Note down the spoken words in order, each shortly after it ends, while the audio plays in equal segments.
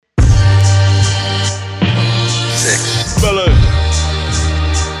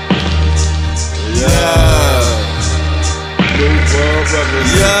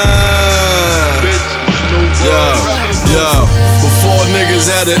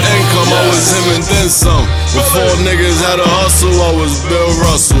had an income, I was him and then some. Before niggas had a hustle, I was Bill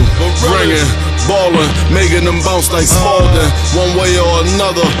Russell. Bringing, ballin', making them bounce like Spalding. One way or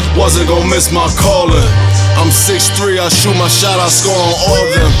another, wasn't gon' miss my calling. I'm 6'3", I shoot my shot, I score on all of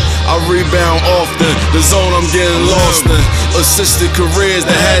them. I rebound often, the zone I'm getting lost in. Assisted careers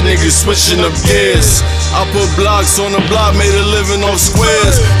that had niggas switching up gears. I put blocks on the block, made a living off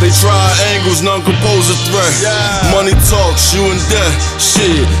squares. They try angles, none could pose a threat. Money talks, you and death,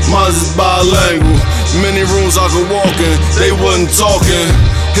 shit, mine is bilingual. Many rooms I could walk in, they wasn't talking.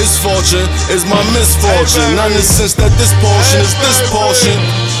 His fortune is my misfortune. Not in the sense that this portion is this portion,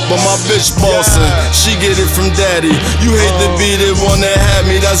 but my bitch bossin', she get it from daddy. You hate to be the one that had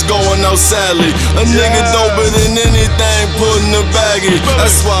me, that's going out sadly. A nigga doper than anything put in the baggie.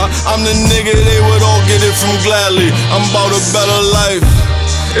 That's why I'm the nigga they would all get it from gladly. I'm about a better life,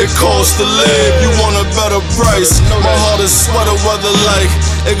 it costs to live, you want a better price. My heart is sweater weather like.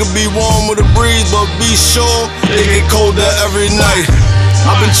 It could be warm with a breeze, but be sure it get colder every night.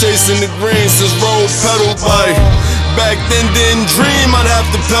 I've been chasing the green since road pedal bike. Back then didn't dream I'd have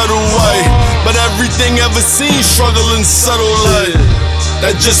to pedal white, but everything ever seen struggle and settle like.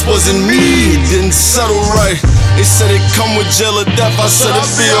 That just wasn't me, it didn't settle right. They said it come with jail or death, I said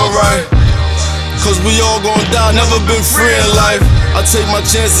it'd be alright. Cause we all gon' die, never been free in life. I take my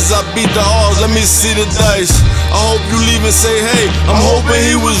chances, I beat the odds, let me see the dice. I hope you leave and say, hey, I'm hoping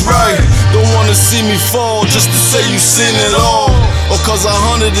he was right. Don't wanna see me fall, just to say you seen it all. Or cause I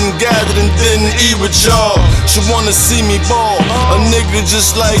hunted and gathered and didn't eat with y'all. Should wanna see me ball, a nigga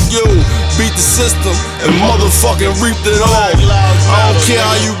just like you. Beat the system and motherfucking reaped it all. I don't care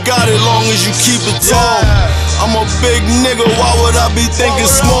how you got it, long as you keep it tall. I'm a big nigga, why would I be thinking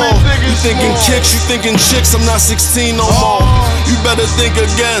small? You thinking kicks, you thinking chicks, I'm not 16 no more. You better think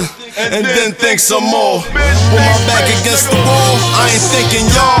again, and then think some more. With my back against the wall, I ain't thinking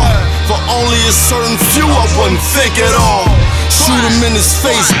y'all. For only a certain few, I wouldn't think at all. Shoot him in his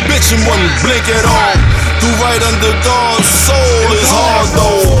face, bitch, and wouldn't blink at all. Do right under God's soul is hard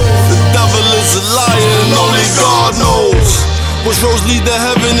though. The devil is a liar and only God knows. Which roads lead to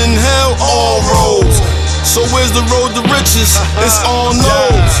heaven and hell? All roads. So where's the road to riches? It's all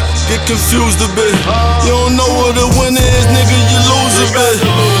no's. Get confused a bit. You don't know what a winner is, nigga, you lose a bit.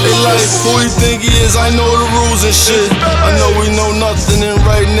 They like, who you think he is? I know the rules and shit. I know we know nothing and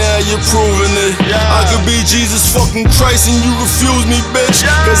right now you're proving it. I could be Jesus fucking Christ and you refuse me, bitch.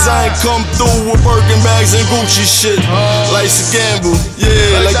 Cause I ain't come through with Birkin bags and Gucci shit. Life's a gamble,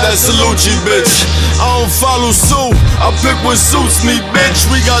 yeah, like that Salucci, bitch. I don't follow suit, I pick what suits me, bitch.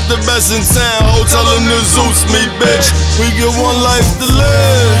 We got the best in town, hotel in the Zeus me, bitch. We get one life to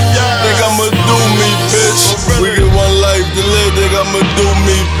live, think I'ma do me, bitch. We get one life to live, think I'ma do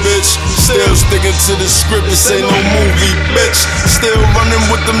me, bitch. Still sticking to the script, this ain't no movie, bitch. Still running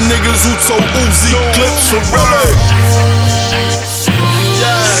with them niggas who told Uzi clips for real.